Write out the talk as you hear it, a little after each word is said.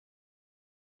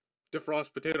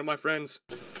Defrost potato, my friends.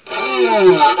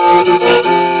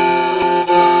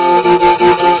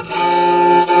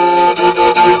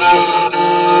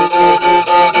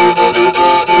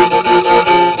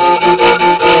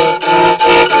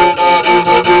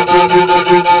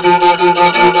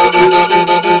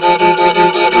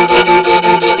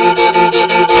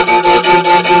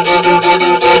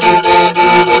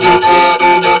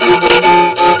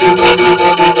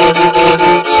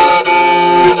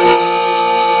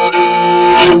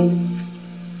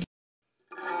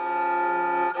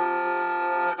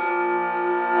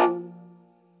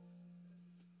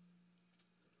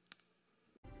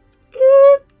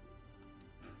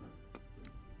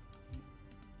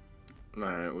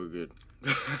 Alright, we're good.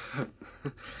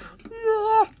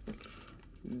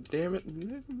 Damn it.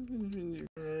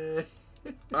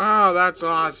 Oh, that's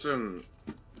awesome.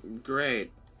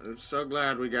 Great. I'm so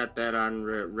glad we got that on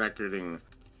recording.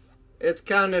 It's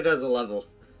counted as a level.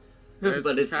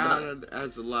 But it's counted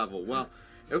as a level. Well,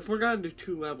 if we're gonna do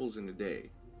 2 levels in a day.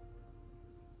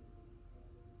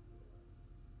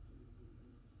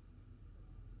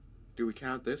 Do we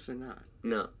count this or not?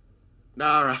 No.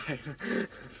 Alright.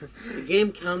 The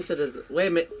game counts it as... Wait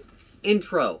a minute.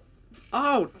 Intro.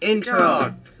 Oh,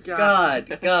 intro.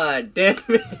 God damn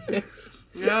it.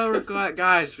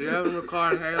 Guys, we haven't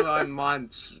recorded Halo in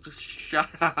months. Just shut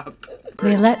up.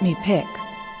 They let me pick.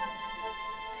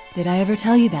 Did I ever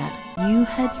tell you that? You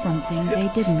had something they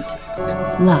didn't.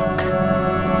 Luck.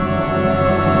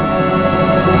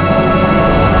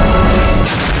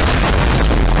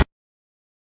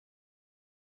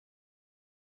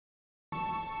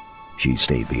 She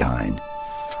stayed behind.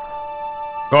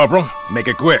 Corporal, make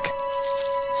it quick.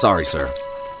 Sorry, sir.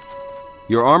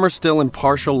 Your armor's still in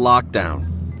partial lockdown.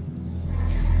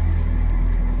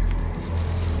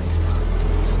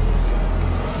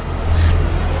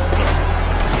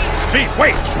 Chief,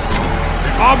 wait!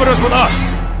 The Arbiter's with us!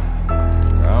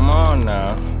 Come on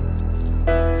now.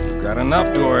 We've got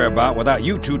enough to worry about without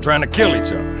you two trying to kill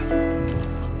each other.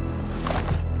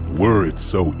 Were it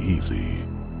so easy.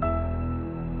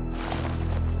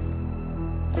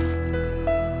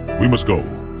 We must go.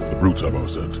 The brutes have our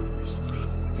scent.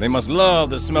 They must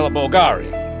love the smell of Bulgari.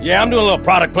 Yeah, I'm doing a little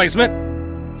product placement.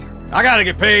 I gotta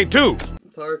get paid too.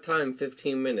 Part-time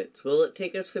 15 minutes. Will it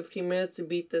take us 15 minutes to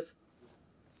beat this?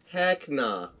 Heck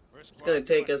nah. It's gonna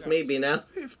take us maybe now.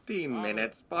 15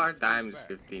 minutes. Part-time is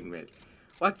 15 minutes.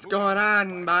 What's going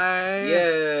on, bye?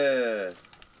 Yeah.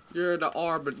 You're the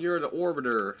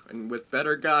orbiter, and with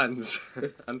better guns.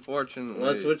 Unfortunately.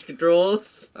 Want to switch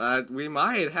controls? We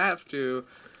might have to.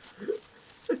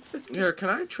 Here, can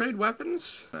I trade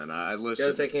weapons? And I listen.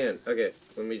 Yes, I can. Okay,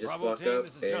 let me just Bravo walk team, up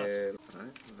this is and... Johnson.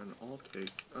 Alright, then I'll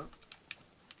take... Oh.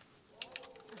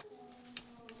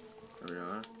 There we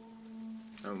are.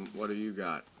 What do you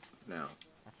got now?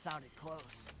 That sounded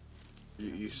close.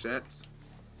 You set?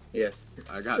 Yes.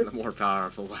 I got the more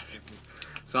powerful weapon.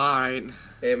 It's alright.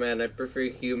 Hey man, I prefer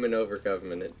human over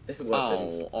government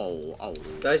weapons. Oh.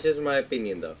 That's just my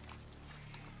opinion though.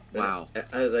 Wow.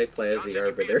 As I play as the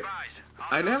Arbiter.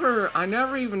 I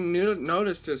never even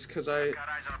noticed this because I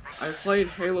played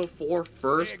Halo 4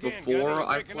 first before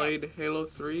I played Halo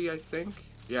 3, I think.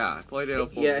 Yeah, I played Halo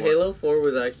 4. Yeah, Halo 4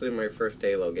 was actually my first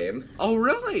Halo game. Oh,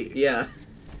 really? Yeah.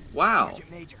 Wow.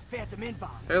 Major, Phantom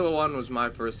inbound. Halo 1 was my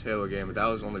first Halo game, but that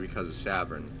was only because of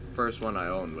Sabrin. First one I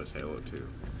owned was Halo 2.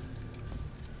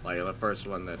 Like, the first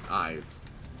one that I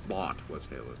bought was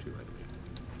Halo 2, I think.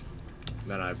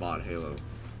 Then I bought Halo.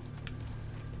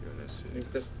 I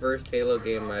think the first Halo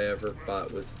game I ever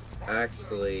bought was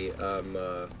actually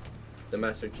the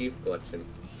Master Chief Collection.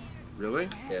 Really?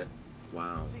 Yeah.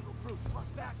 Wow.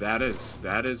 That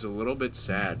is a little bit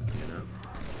sad, you know.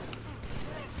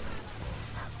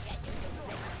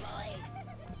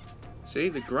 See,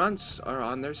 the grunts are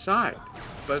on their side.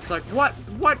 But it's like,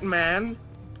 what man?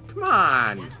 Come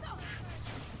on.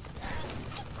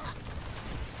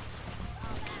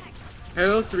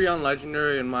 Halo 3 on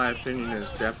Legendary, in my opinion, is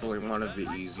definitely one of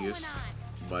the easiest,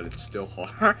 but it's still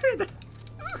hard.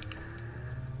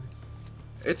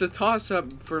 It's a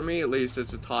toss-up, for me at least,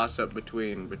 it's a toss-up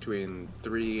between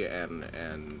 3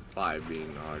 and 5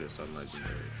 being the hardest on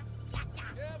Legendary.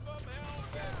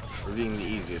 Or being the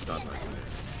easiest on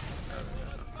Legendary.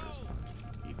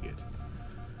 Idiot.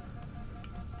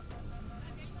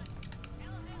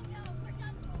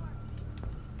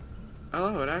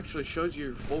 Oh, it actually shows you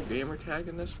your full gamer tag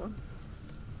in this one?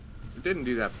 It didn't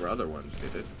do that for other ones,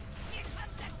 did it?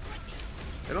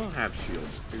 They don't have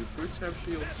shields. Do fruits have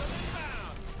shields?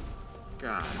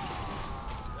 God.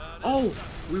 Oh!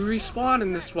 We respawn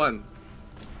in this one!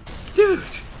 Dude!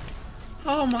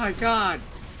 Oh my god!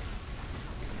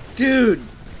 Dude!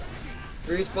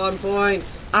 Respawn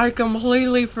points! I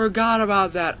completely forgot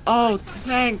about that. Oh,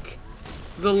 thank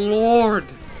the Lord.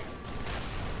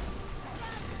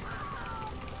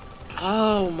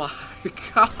 Oh my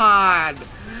God.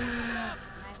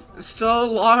 So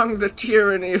long the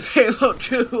tyranny of Halo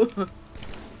 2.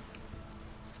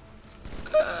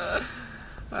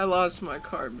 I lost my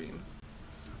carbine.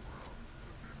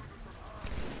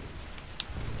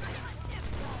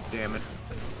 Damn it.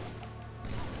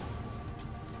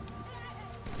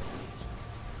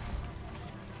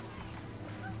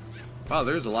 Wow,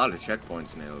 there's a lot of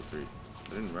checkpoints in Halo 3. I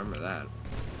didn't remember that.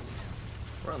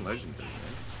 We're on Legendary,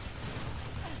 right?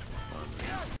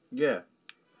 Yeah.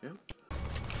 Yep.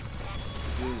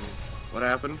 What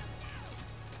happened?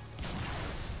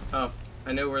 Oh,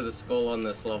 I know where the skull on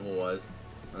this level was.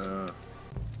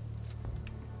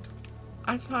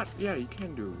 I thought, yeah, you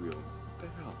can do a wheel. What the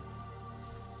hell?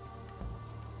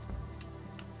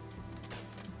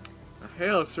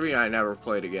 Halo 3 I never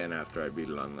played again after I beat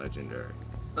it on Legendary.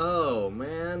 Oh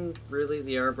man, really?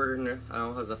 The Arbiter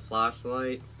now has a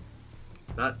flashlight?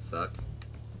 That sucks.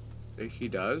 Think he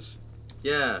does?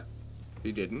 Yeah.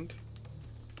 He didn't?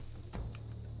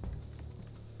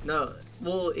 No,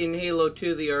 well, in Halo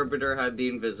 2, the Arbiter had the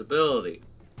invisibility.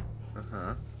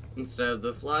 Uh-huh. Instead of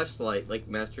the flashlight, like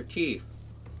Master Chief.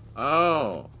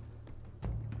 Oh.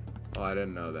 Oh, I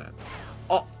didn't know that.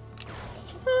 Oh.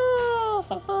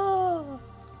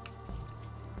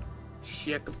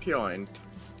 Check a point.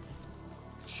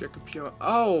 Check a point.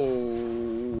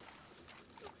 Oh.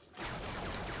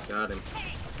 Got him.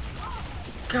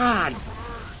 God.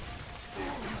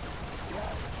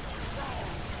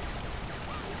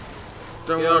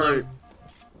 Don't worry.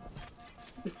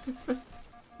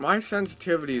 My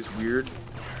sensitivity is weird.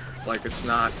 Like, it's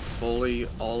not fully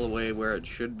all the way where it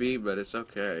should be, but it's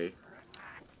okay.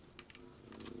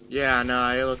 Yeah,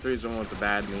 no, Halo 3 is the one with the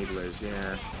bad needlers,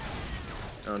 yeah.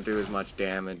 Don't do as much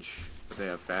damage, but they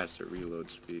have faster reload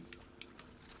speed.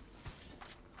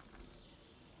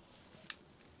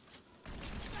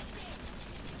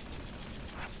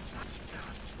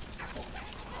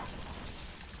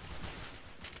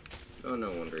 Oh, no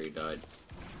wonder he died.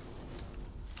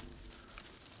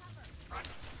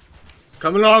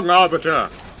 Come along, Arbiter!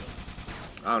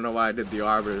 I don't know why I did the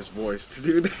Arbiter's voice to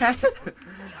do that.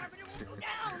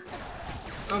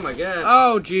 Oh my god.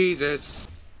 Oh, Jesus.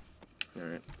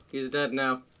 Alright. He's dead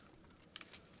now.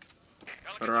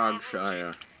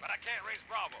 Rogshire.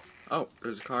 Oh,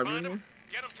 there's a carbine there?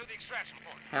 Get him to the extraction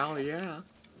point. Hell yeah.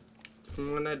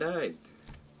 From when I died.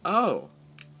 Oh.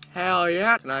 Hell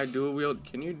yeah. Can I dual wield?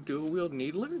 Can you dual wield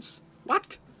needlers?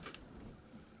 What?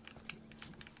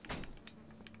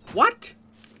 What?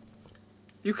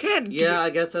 You can't. Yeah, I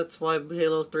guess that's why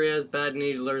Halo 3 has bad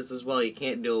needlers as well. You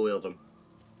can't dual wield them.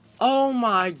 Oh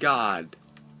my god.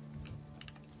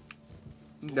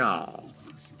 No.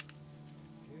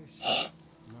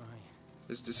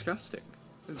 It's disgusting.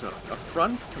 It's an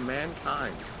affront to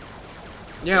mankind.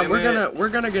 Yeah, we're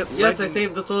gonna get. Yes, I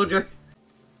saved the soldier.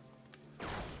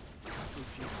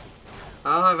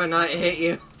 How have I not hit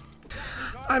you?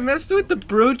 I messed with the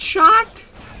brute shot.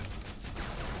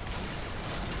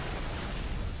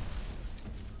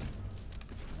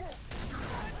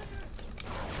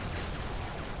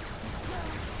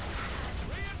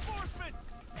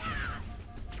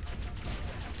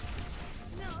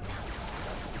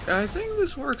 I think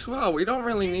this works well. We don't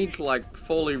really need to like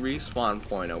fully respawn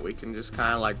point it. We can just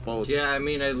kind of like both. Yeah, I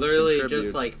mean, I literally contribute.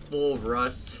 just like full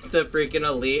rust the freaking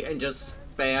elite and just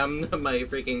spammed my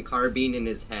freaking carbine in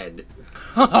his head.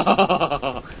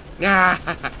 Nah, nah.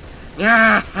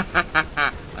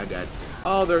 I died.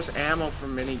 Oh, there's ammo for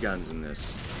miniguns in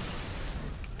this.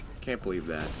 Can't believe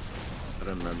that. I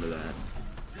don't remember that.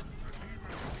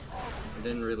 I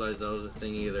didn't realize that was a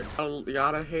thing either. Oh, you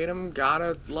gotta hate him.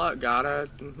 Gotta.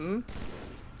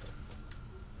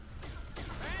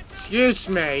 Excuse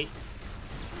me.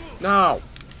 No.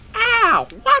 Ow!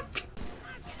 What?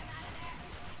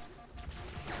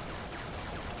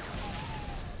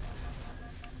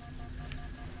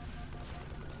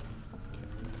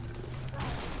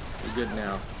 You're good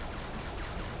now.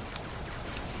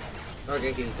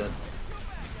 Okay, he's dead.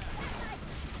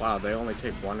 Wow, they only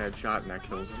take one headshot and that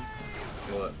kills him.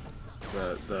 What?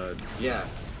 Yeah.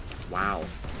 Wow.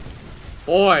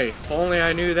 Boy, if only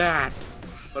I knew that.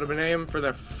 Would have been aiming for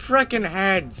the frickin'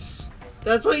 heads.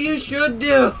 That's what you should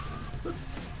do!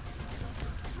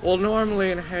 Well,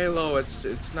 normally in Halo,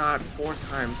 it's not 4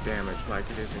 times damage like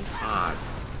it is in COD.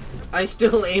 I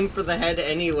still aim for the head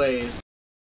anyways.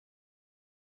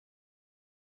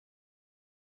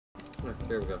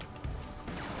 Here we go.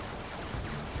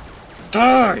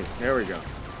 Die! There we go.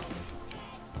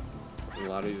 a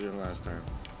lot easier than last time.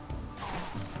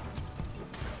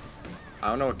 I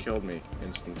don't know what killed me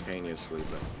instantaneously,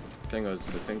 but the thing was,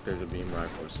 I think there's a beam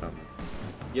rifle or something.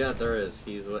 Yeah, there is.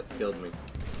 He's what killed me.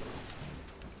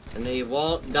 And he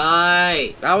won't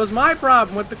die! That was my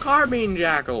problem with the carbine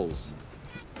jackals!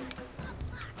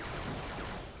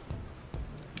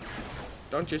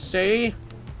 Don't you see?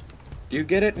 Do you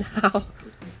get it now?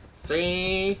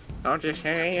 See? Don't you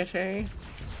see, you see?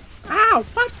 Ow!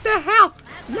 What the hell?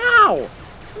 No!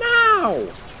 No!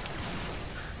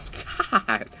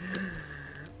 God!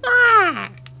 Ah!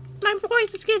 My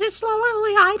voice is getting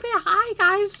slowly high. Hi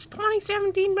guys,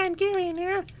 2017 Ben Gary in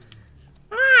here.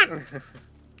 Come on!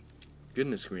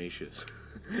 Goodness gracious.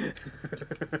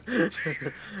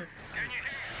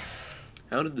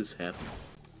 How did this happen?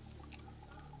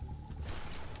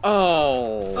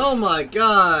 Oh! Oh my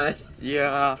god!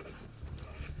 Yeah.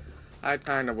 That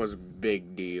kind of was a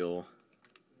big deal.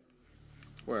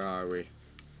 Where are we?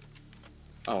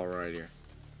 Oh, right here.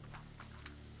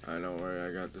 I know where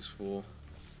I got this fool.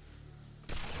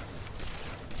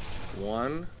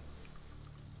 One.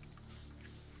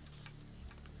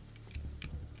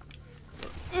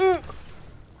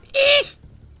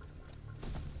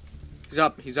 He's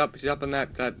up on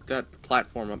that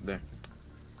platform up there.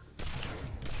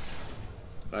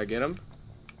 Did I get him?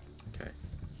 Okay.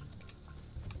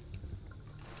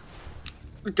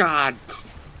 God!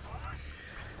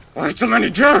 Why so many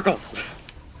jackals?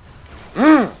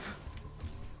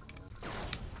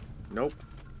 Nope.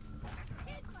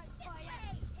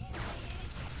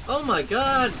 Oh my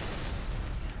god!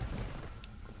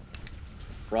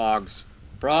 Frogs.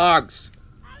 Frogs!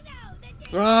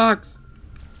 Frogs!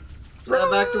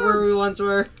 Now back to where we once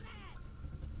were.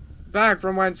 Back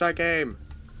from whence I came.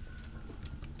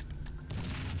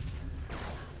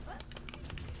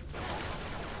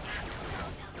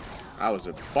 That was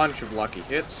a bunch of lucky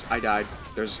hits. I died.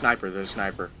 There's a sniper. There's a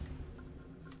sniper.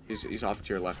 He's off to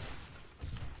your left.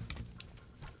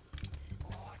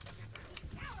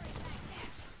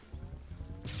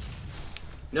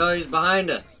 No, he's behind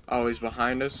us. Oh, he's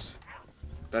behind us?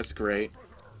 That's great.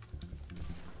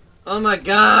 Oh my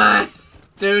god!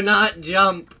 Do not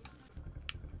jump.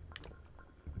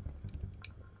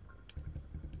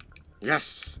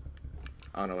 Yes!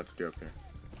 I don't know what to do up here.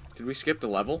 Did we skip the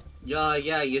level? Yeah,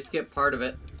 you skipped part of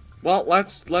it. Well,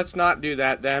 let's not do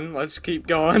that then. Let's keep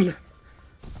going.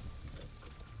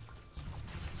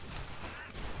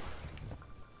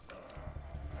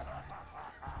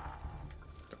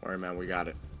 Don't worry, man. We got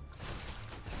it.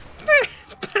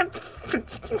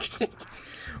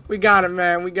 We got it,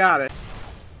 man. We got it.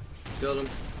 Killed him.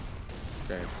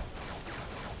 Okay.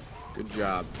 Good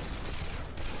job.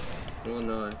 Well,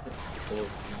 no, well,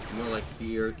 more like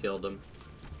you killed him.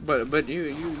 But you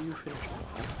finished him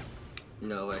off.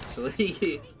 No,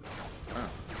 actually. Oh.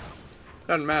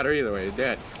 Doesn't matter either way. You're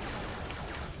dead.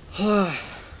 Oh.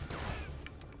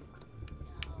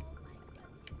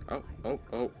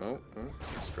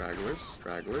 Stragglers.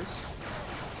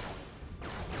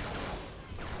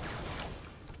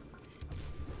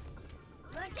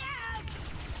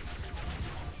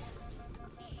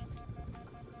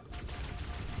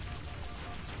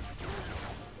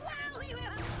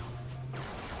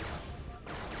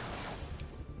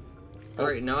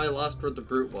 Alright, now I lost where the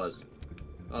brute was.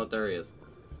 Oh, there he is.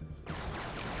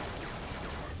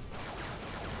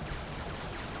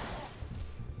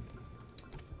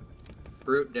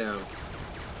 Brute down.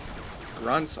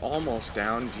 Grunt's almost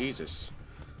down. Jesus.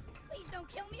 Please don't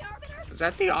kill me, Arbiter. Is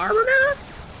that the Arbiter?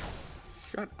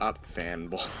 Shut up,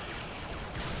 fanboy.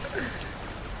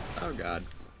 Oh god.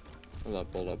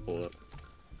 Hold up.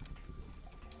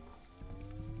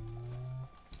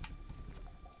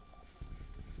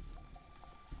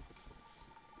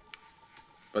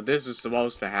 But this is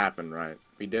supposed to happen, right?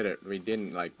 We did it. We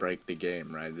didn't, like, break the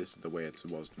game, right? This is the way it's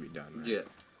supposed to be done, right? Yeah.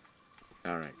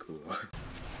 Alright, cool.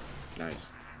 Nice.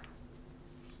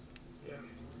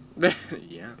 Yeah.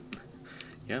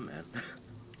 Yeah, man.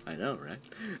 I know, right?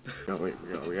 No, wait,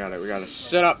 we gotta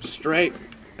sit up straight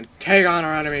and take on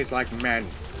our enemies like men.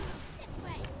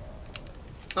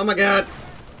 Oh my god!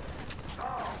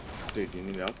 Dude, do you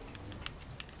need help?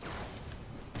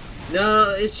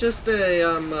 No, it's just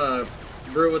a,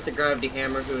 brute with the gravity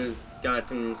hammer who's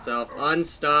gotten himself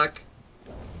unstuck.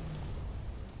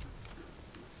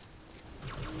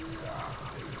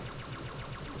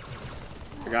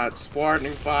 I got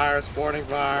sporting fire.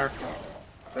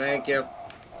 Thank you.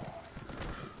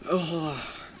 Oh.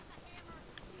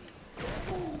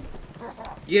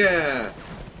 Yeah!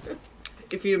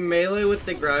 If you melee with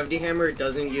the gravity hammer, it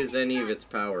doesn't use any of its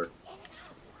power.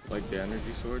 Like the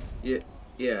energy sword? Yeah.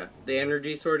 Yeah, the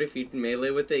energy sword, if you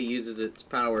melee with it, uses its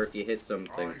power if you hit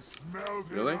something.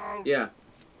 Really? Yeah.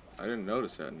 I didn't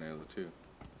notice that in Halo 2.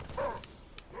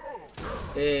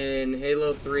 In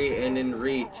Halo 3 and in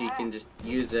Reach, you can just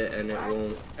use it and it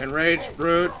won't. Enraged,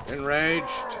 brute. Enraged.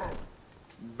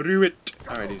 Brute.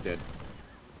 Alright, he's dead.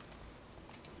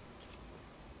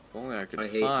 If only I could I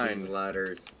hate find... these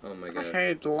ladders. Oh my god. I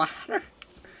hate ladders.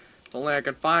 If only I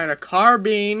could find a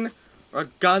carbine or a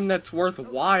gun that's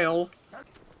worthwhile.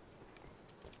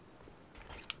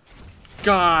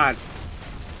 God.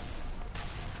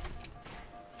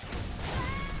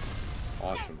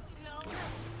 Awesome.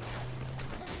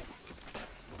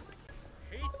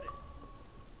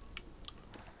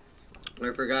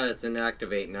 I forgot it's an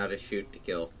activate, not a shoot to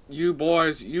kill. You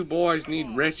boys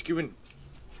need rescuing.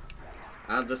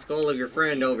 I have the skull of your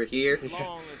friend over here.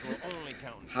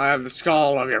 I have the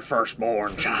skull of your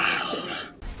firstborn child.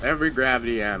 Every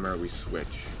gravity hammer we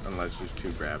switch, unless there's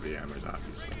 2 gravity hammers,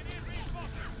 obviously.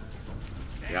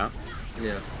 Yeah?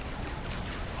 Yeah.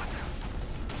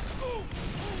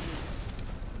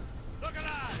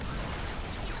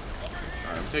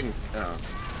 Alright, I'm taking... Oh.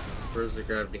 Where's the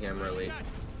gravity hammer elite?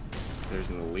 There's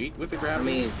an elite with the I gravity?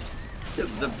 mean,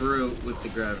 the brute with the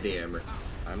gravity hammer.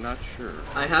 I'm not sure.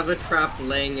 I have a trap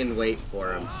laying in wait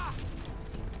for him.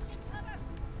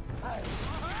 Yeah,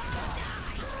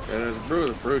 there's a brute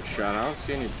with a brute shot. I don't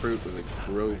see any brute with a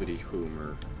gravity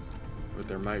hammer. But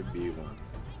there might be one.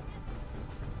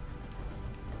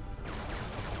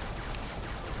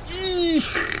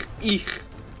 Eek! Eek!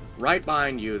 Right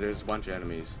behind you, there's a bunch of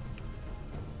enemies.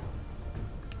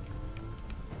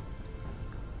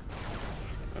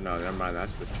 Oh no, never mind,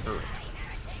 that's the turret.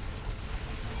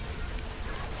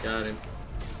 Got him.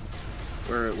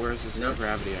 Where's this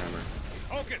gravity hammer?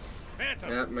 Focus! Phantom!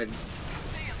 Yeah, my...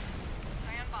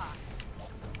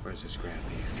 Where's this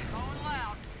gravity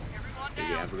hammer? Do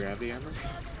you have a gravity hammer?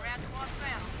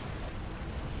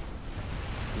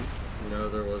 No,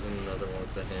 there wasn't another one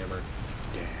with the hammer.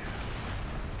 Yeah.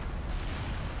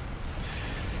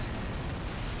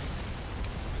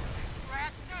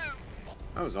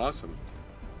 That was awesome.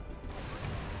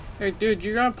 Hey, dude,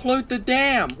 you're gonna pollute the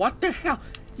dam. What the hell?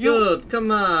 Dude,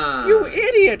 come on! You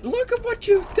idiot! Look at what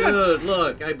you've done! Dude,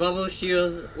 look, I bubble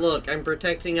shield. Look, I'm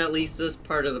protecting at least this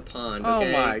part of the pond, okay?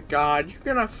 Oh my god, you're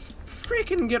gonna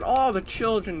freaking get all the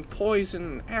children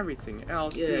poisoned and everything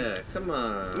else, Yeah, dude. come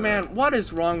on. Man, what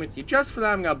is wrong with you? Just for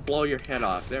that, I'm gonna blow your head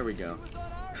off. There we go.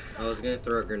 I was gonna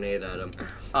throw a grenade at him.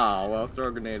 Oh, well, throw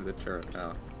a grenade at the turret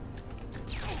now.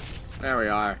 There we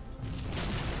are.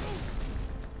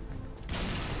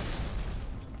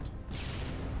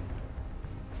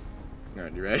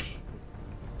 Alright, you ready?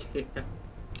 Yeah.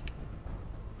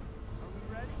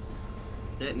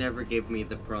 That never gave me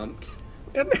the prompt.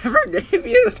 It never gave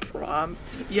you the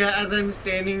prompt. Yeah, as I'm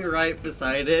standing right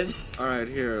beside it. Alright,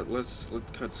 here, let's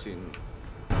cutscene.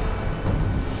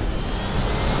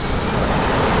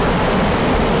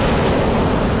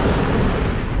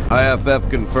 IFF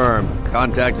confirmed.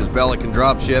 Contact is Pelican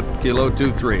dropship, Kilo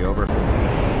 23, over.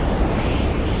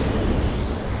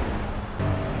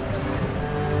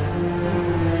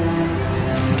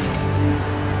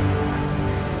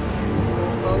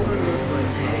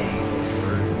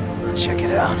 Check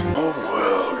it out. The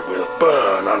world will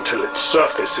burn until its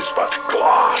surface is but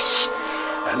glass,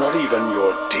 and not even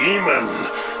your demon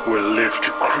will live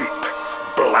to creep,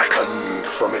 blackened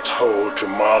from its hole to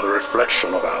mar the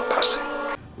reflection of our passing.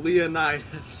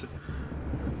 Leonidas.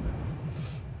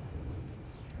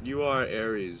 You are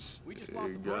Ares. We just You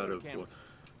lost the gotta perimeter cameras.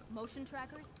 Motion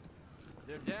trackers?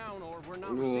 They're down or we're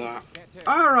not receiving. Can't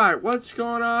tell. Alright, what's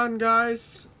going on,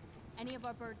 guys? Any of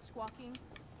our birds squawking?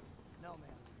 No, man.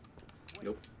 Wait,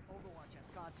 Nope. Overwatch has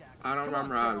contact. I don't Come on,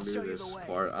 remember sir, how I'll to show do you this the way.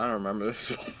 part. I don't remember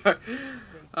this part.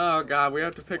 Oh god, we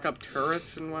have to pick up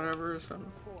turrets and whatever or something.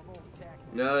 It's full of old attack.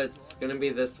 No, it's gonna be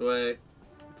this way. I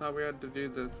thought we had to do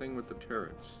the thing with the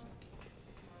turrets.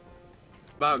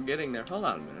 About getting there. Hold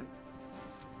on a minute.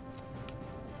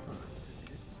 Hold on.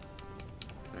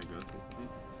 Can I go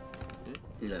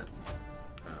through? No.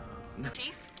 No.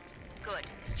 Chief? Good.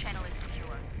 This channel is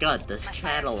secure. God, this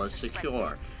channel is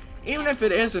secure. Even if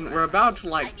it isn't, we're about to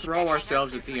like throw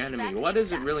ourselves at the enemy. What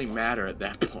does it really matter at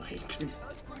that point?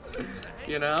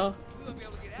 You know?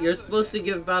 You're supposed to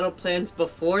give battle plans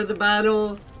before the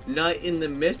battle, not in the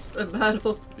midst of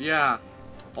battle. Yeah.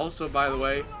 Also, by the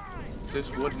way,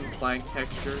 this wooden plank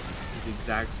texture is the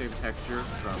exact same texture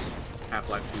from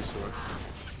Half-Life 2 Source.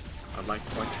 I'd like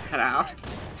to point that out.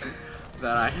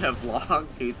 That I have logged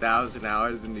 8,000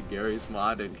 hours into Gary's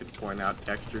mod and can point out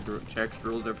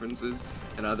textural differences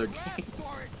in other games.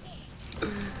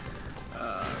 Oh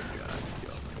god,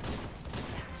 kill me.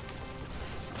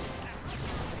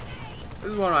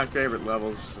 This is one of my favorite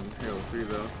levels in Halo 3,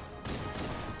 though.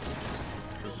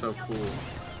 It's so cool.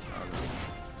 I don't know.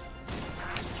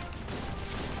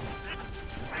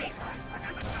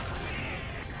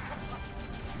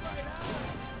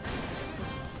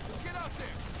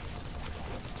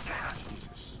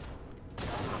 Jesus.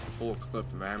 A full clip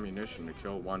of ammunition to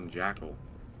kill one jackal.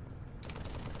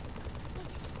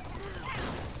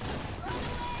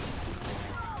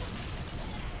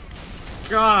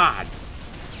 God!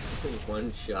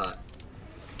 One shot.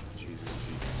 Jesus,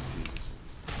 Jesus, Jesus.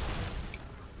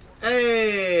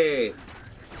 Hey!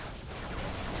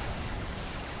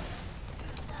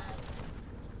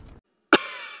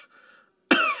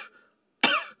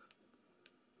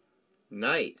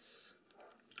 Nice.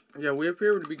 Yeah, we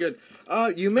appear to be good.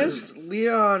 You missed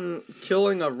Leon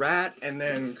killing a rat and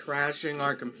then crashing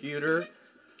our computer.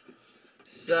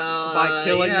 So, by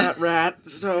killing that rat.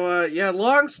 So, yeah,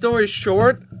 long story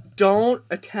short, don't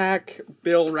attack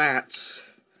Bill rats.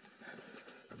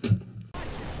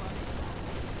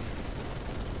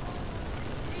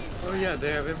 Oh yeah,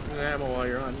 they have infinite ammo while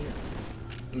you're on here.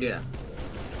 Yeah.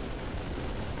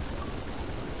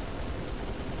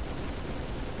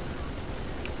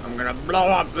 I'm gonna blow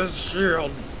up this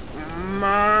shield. I'm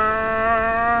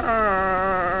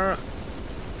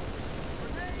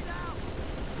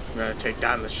gonna take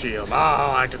down the shield.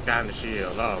 Oh, I took down the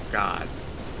shield. Oh, God.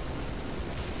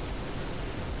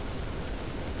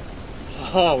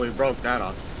 Oh, we broke that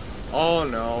off. Oh,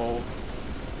 no.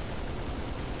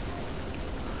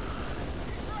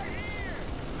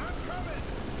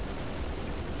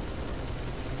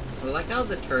 I like how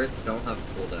the turrets don't have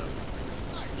cooldown.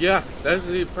 Yeah, that's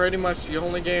pretty much the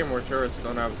only game where turrets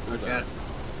don't have cooldown. Okay.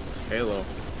 Halo.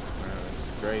 Yeah,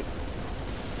 that's great.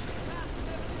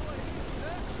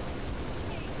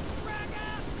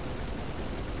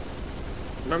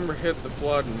 Remember Hit the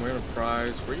Flood and win a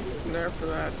prize? Were you even there for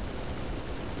that?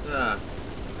 No,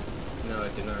 I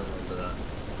do not remember that.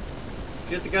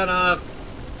 Shoot the gun off!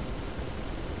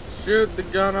 Shoot the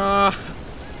gun off!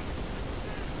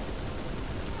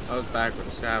 I was back when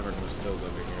Savern was still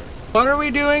living here. What are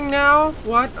we doing now?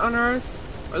 What on earth?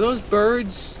 Are those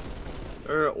birds?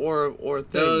 Or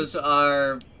things? Those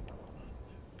are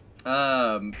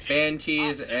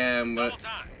banshees and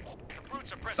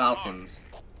falcons.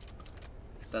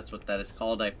 That's what that is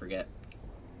called, I forget.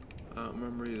 I don't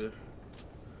remember either.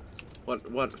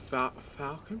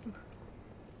 Falcon?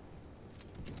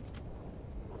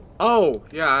 Oh,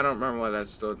 yeah, I don't remember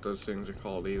what those things are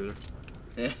called either.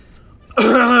 Yeah.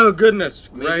 Oh, goodness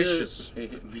gracious.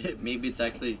 Maybe it's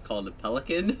actually called a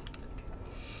pelican?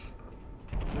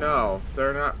 No,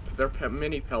 they're not. They're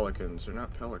mini-pelicans. They're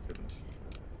not pelicans.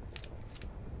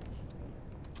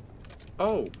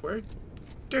 Oh, where?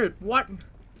 Dude, what?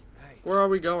 Where are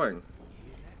we going?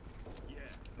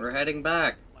 We're heading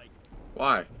back.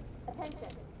 Why?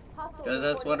 Because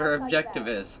that's what our objective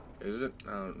is. Is it?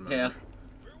 I don't remember. Yeah.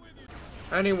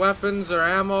 Any weapons or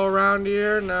ammo around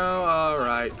here? No?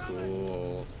 Alright,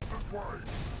 cool.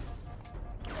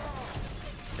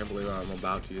 Can't believe I'm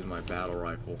about to use my battle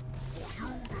rifle.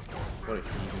 What a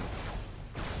heathen.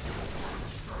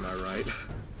 Am I right?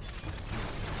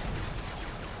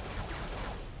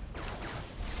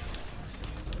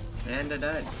 And I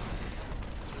died.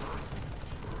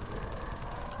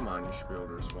 Come on, you should be able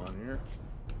to respawn here.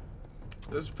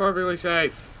 This is perfectly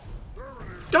safe.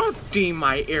 Don't deem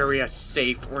my area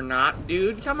safe or not,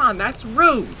 dude. Come on, that's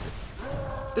rude.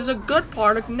 There's a good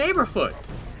part of the neighborhood.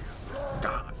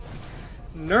 God.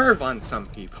 Nerve on some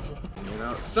people. You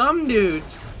know, some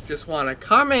dudes just want to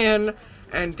come in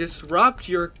and disrupt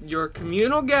your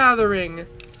communal gathering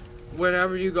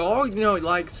whenever you go. Oh, you know,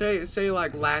 like say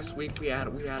like last week we had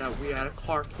a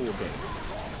carpool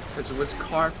day. It was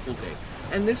carpool day.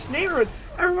 And this neighborhood,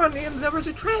 everyone, there was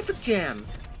a traffic jam.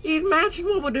 Imagine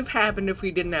what would have happened if we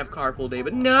didn't have carpool day,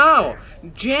 but no!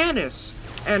 Janice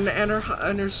and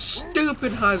her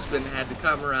stupid husband had to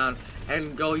come around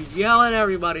and go yell at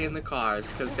everybody in the cars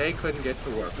because they couldn't get to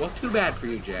work. Well, too bad for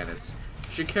you, Janice.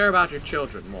 You should care about your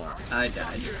children more. I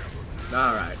died.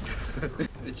 Alright.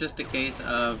 It's just a case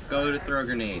of go to throw a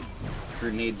grenade.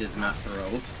 Grenade does not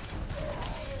throw.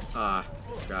 Ah,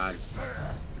 God.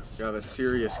 You have a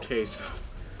serious case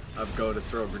of go to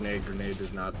throw grenade, grenade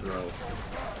does not throw.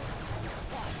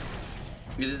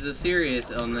 It is a serious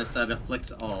illness that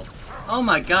afflicts all. Oh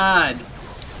my God!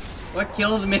 What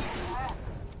killed me?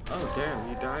 Oh damn,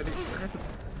 you died again?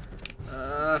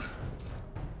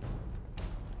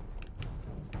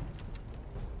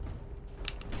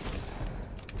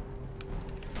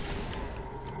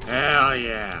 Hell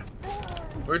yeah.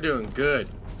 We're doing good.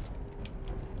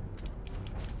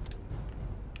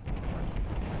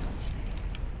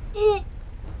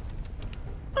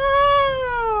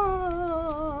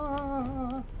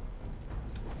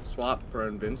 Swap for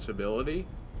invincibility?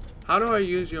 How do I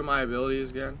use my abilities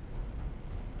again?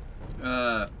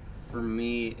 For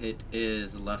me, it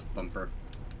is left bumper.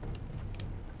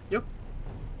 Yep.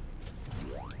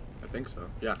 I think so.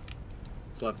 Yeah.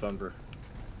 It's left bumper.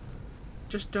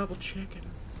 Just double checking.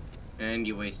 And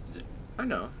you wasted it. I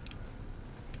know.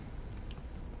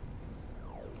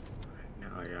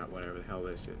 Now I got whatever the hell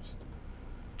this is.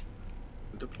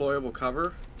 Deployable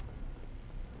cover.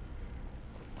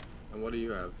 And what do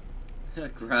you have?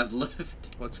 Grav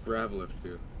lift. What's grav lift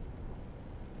do?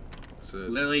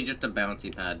 Literally just a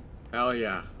bouncy pad. Hell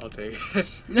yeah, I'll take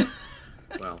it.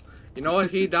 Well, you know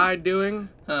what he died doing?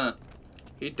 Huh.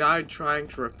 He died trying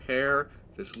to repair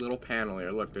this little panel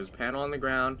here. Look, there's a panel on the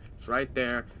ground. It's right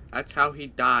there. That's how he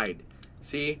died.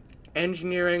 See?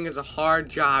 Engineering is a hard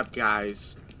job,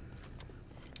 guys.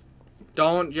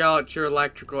 Don't yell at your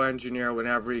electrical engineer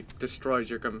whenever he destroys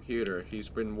your computer. He's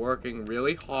been working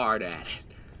really hard at it.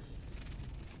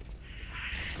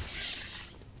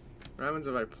 What happens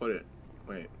if I put it?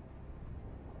 Wait.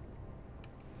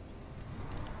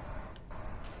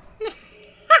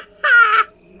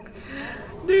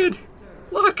 Dude,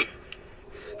 look.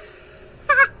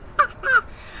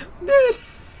 Dude.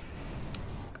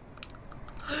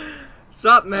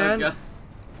 Sup, man? Okay.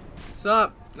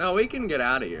 Sup? No, we can get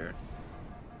out of here.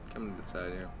 Come to the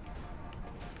side here.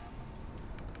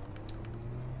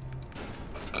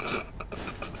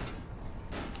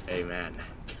 Hey, man.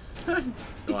 I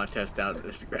want to test out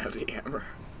this gravity hammer.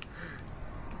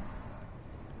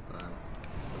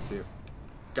 Let's see.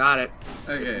 Got it.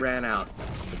 Okay. It ran out.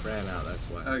 It ran out, that's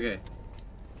why. Okay.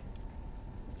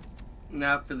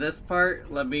 Now for this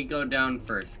part, let me go down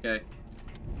first, okay?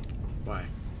 Why?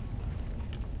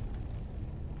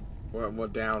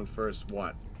 What down first?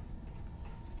 What?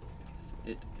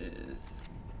 It is...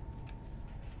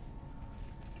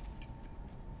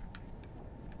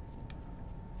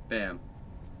 Bam.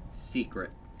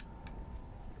 Secret.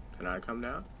 Can I come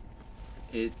down?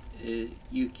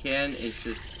 You can, it's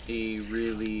just a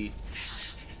really...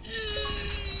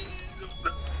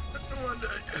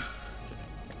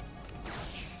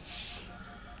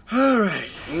 Alright.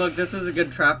 Look, this is a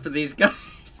good trap for these guys.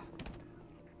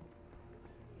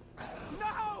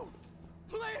 No!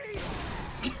 Please!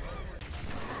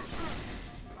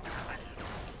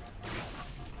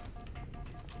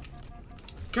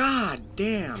 God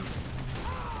damn.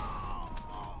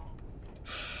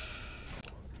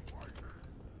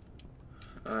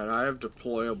 Alright, I have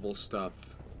deployable stuff.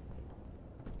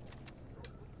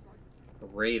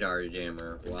 Radar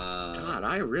jammer. Wow. God,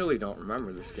 I really don't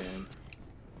remember this game.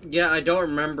 Yeah, I don't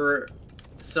remember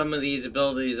some of these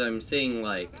abilities I'm seeing,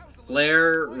 like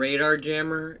flare, radar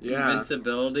jammer, Yeah.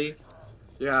 invincibility.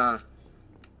 Yeah.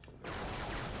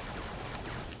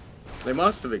 They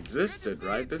must have existed,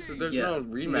 right? There's no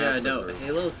remaster. Yeah, no. version.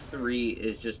 Halo 3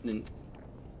 is just an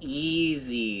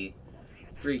easy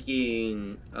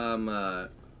freaking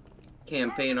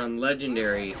campaign on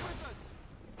Legendary.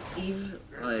 Even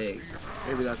like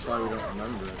Maybe that's why we don't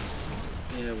remember it.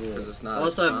 yeah, well. 'Cause it's not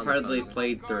Also, as I've hardly common.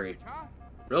 played 3.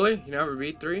 Really? You never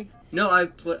beat 3? No,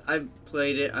 I've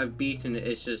played it. I've beaten it.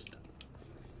 It's just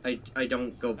I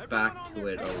don't go back to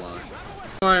it a lot.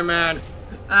 Sorry, man.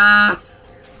 Ah.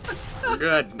 We're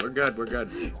good. We're good. We're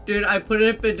good. Dude, I put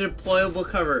it in deployable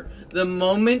cover. The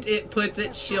moment it puts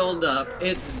its shield up,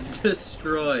 it's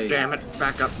destroyed. Damn it.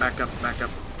 Back up, back up, back up.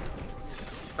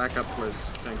 Back up, please.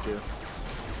 Thank you.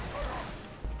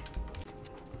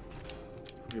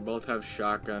 We both have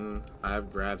shotgun, I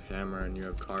have grav hammer, and you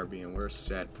have carbine. We're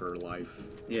set for life.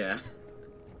 Yeah.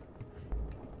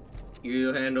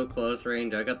 You handle close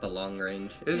range, I got the long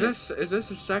range. Is this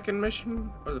a second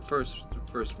mission or the first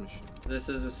mission? This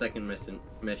is the second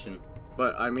mission.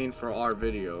 But I mean for our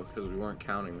video, because we weren't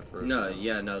counting the first. No, one.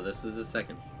 yeah, no, this is the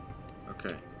second.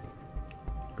 Okay.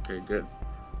 Okay, good.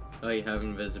 Oh, you have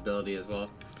invisibility as well.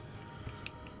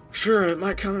 Sure, it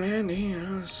might come in handy, you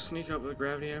know, sneak up with a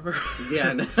gravity hammer.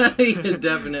 Yeah, no, yeah,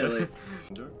 definitely.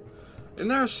 Isn't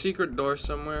there a secret door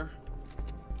somewhere?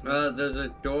 There's a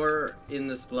door in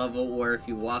this level where if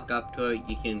you walk up to it,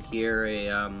 you can hear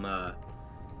a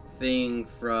thing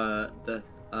from the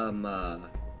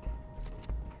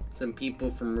some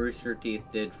people from Rooster Teeth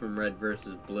did from Red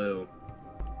vs. Blue.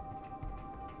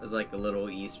 It's like a little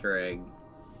Easter egg.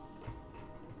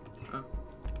 Oh.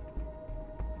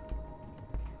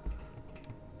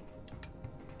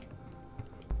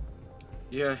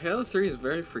 Yeah, Halo 3 is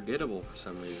very forgettable for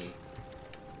some reason.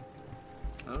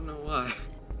 I don't know why.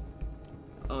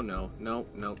 Oh no, no,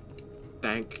 no.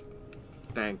 Thank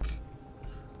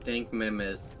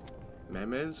Memes.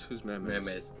 Memes? Who's Memes?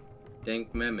 Memes.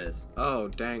 Dank Memes. Oh,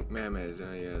 Dank Memes.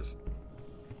 Oh, yes.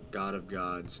 God of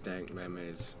gods, Dank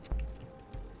Memes.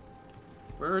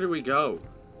 Where do we go?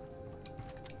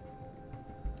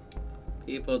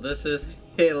 People, this is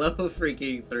Halo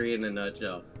freaking 3 in a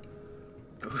nutshell.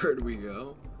 Where do we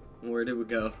go? Where do we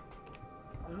go?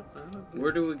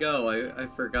 Where do we go?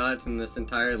 I've forgotten this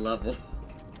entire level.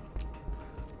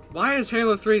 Why is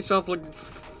Halo 3 so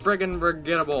friggin'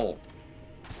 forgettable?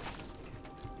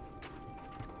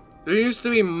 There used to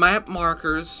be map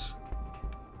markers.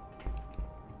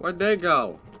 Where'd they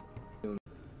go?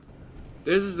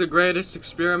 This is the greatest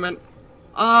experiment.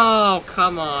 Oh,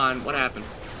 come on. What happened?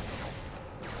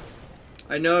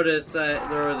 I noticed that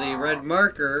there was a red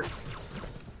marker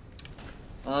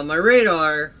on my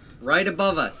radar right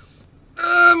above us.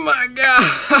 Oh my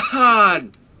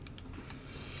god!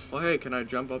 Well, hey, can I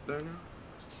jump up there now?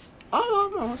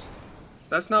 Oh, almost.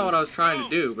 That's not what I was trying to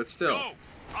do, but still.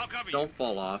 Don't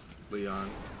fall off, Leon,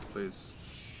 please.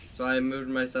 So I moved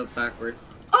myself backwards.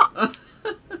 Oh.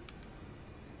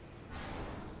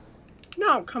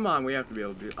 No, come on, we have to be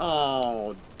able to do.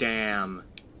 Oh, damn.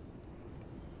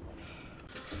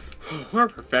 We're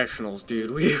professionals,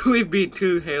 dude. We beat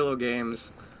 2 Halo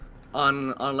games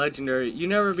on Legendary. You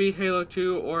never beat Halo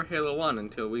 2 or Halo 1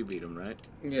 until we beat them, right?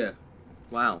 Yeah.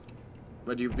 Wow.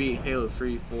 But you beat Halo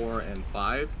 3, 4, and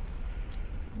 5?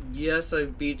 Yes,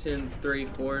 I've beaten 3,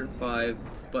 4, and 5,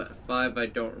 but 5 I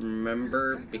don't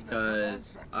remember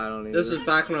because I don't either. This was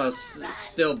back when I was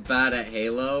still bad at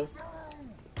Halo.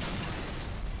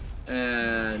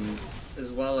 And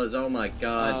as well as, oh my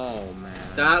god. Oh man.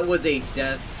 That was a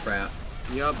death trap.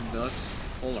 Yup, thus.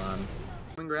 Hold on.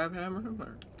 Can we grab hammer him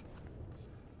or?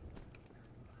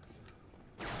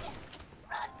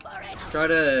 Try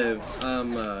to,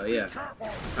 yeah.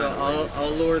 So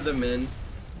I'll lure them in.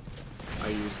 I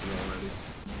used them already.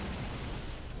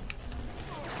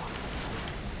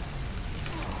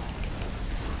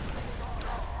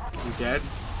 You dead?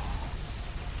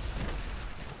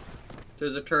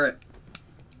 There's a turret.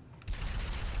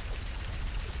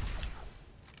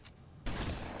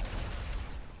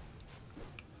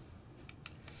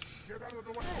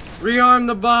 Rearm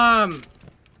the bomb!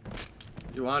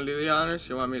 You want to do the honors?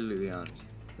 You want me to do the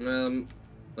honors?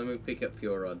 Let me pick up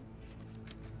fuel rod.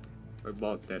 We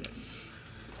both did it.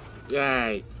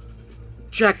 Yay!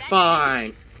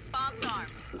 Checkpoint! Bomb's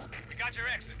armed. We got your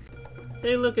exit.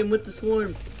 Hey, look, I'm with the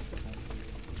swarm.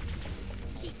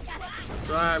 That's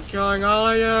right, I'm killing all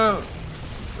of you!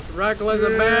 With reckless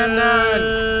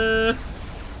abandon!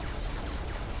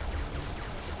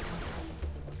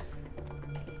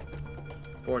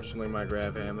 Fortunately, my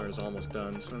grab hammer is almost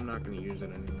done, so I'm not going to use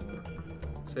it anymore.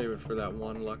 Save it for that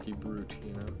one lucky brute,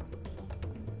 you know?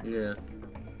 Yeah.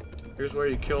 Here's where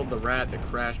you killed the rat that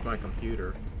crashed my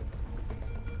computer.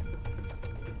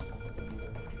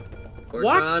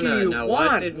 What do you now,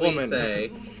 want, what did woman? we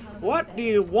say? What do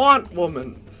you want,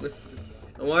 woman?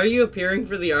 Why are you appearing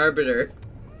for the Arbiter?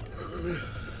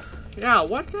 Yeah,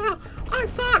 what the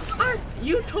hell?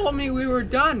 You told me we were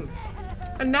done.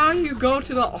 And now you go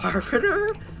to the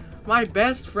Arbiter? My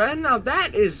best friend? Now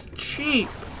that is cheap.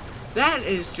 That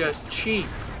is just cheap.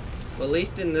 Well, at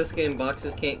least in this game,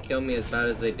 boxes can't kill me as bad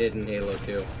as they did in Halo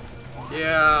 2.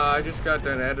 Yeah, I just got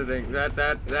done editing that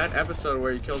episode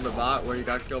where you killed the bot, where you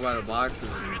got killed by the boxes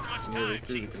and nearly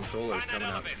threw the controllers coming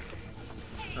out.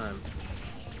 Time.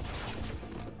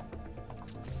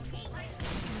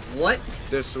 What?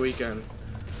 This weekend.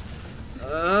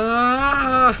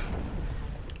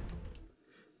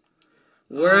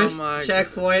 Worst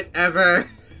checkpoint ever.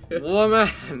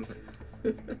 Woman.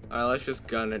 Alright, let's just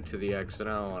gun it to the exit.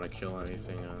 I don't want to kill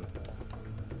anything on.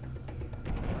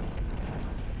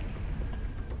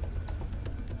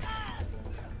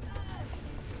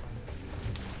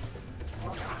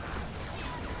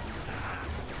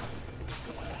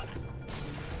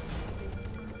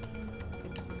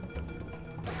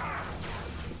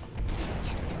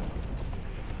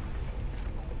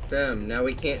 Damn, now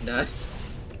we can't die.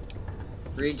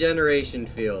 Regeneration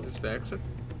field. Is the exit?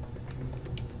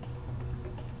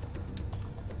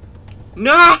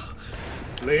 No!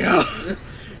 Leo!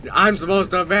 I'm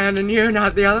supposed to abandon you,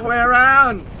 not the other way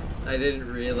around! I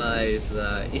didn't realize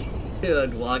that you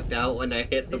had walked out when I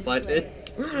hit the button.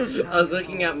 I was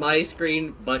looking at my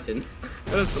screen button.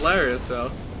 It was hilarious,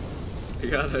 though. You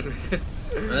gotta admit.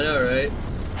 I know, right?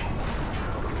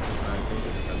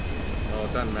 Well,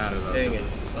 it doesn't matter, though. Dang it.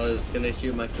 I was gonna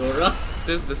shoot my shoulder off.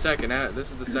 This is the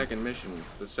second mission.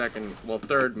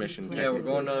 Third mission. Yeah, we're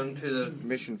going on to the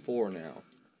mission 4 now.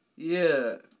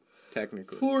 Yeah.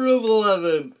 Technically. 4 of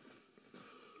 11.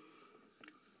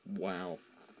 Wow.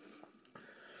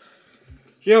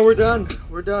 Yeah, we're done.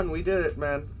 We're done. We did it,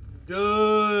 man.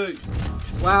 Good.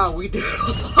 Wow, we did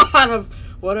a lot of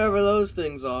whatever those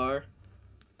things are.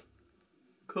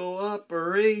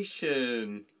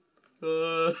 Cooperation.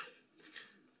 That's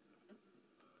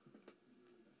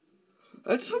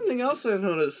something else I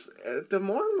noticed. The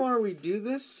more and more we do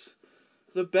this,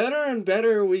 the better and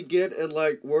better we get at,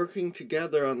 like, working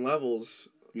together on levels.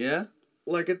 Yeah?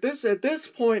 Like, at this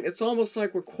point, it's almost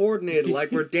like we're coordinated.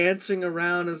 Like, we're dancing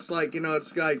around. It's like, you know,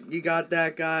 it's like, you got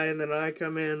that guy, and then I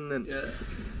come in, and... Yeah.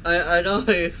 I know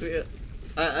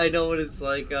I know what it's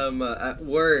like, at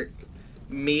work.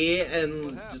 Me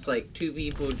and just, like, two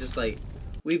people just, like...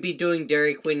 We'd be doing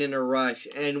Dairy Queen in a rush,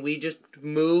 and we just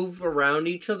move around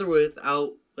each other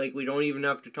without, like, we don't even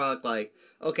have to talk, like,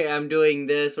 okay, I'm doing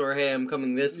this, or hey, I'm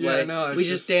coming this way. No, we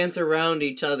just dance around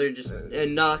each other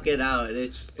and knock it out, and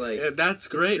it's just like... Yeah, that's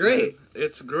great, It's great. Man.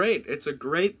 It's great. It's a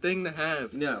great thing to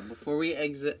have. Yeah, before we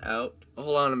exit out...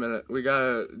 Hold on a minute.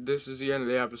 This is the end of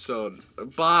the episode.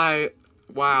 Bye.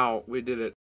 Wow, we did it.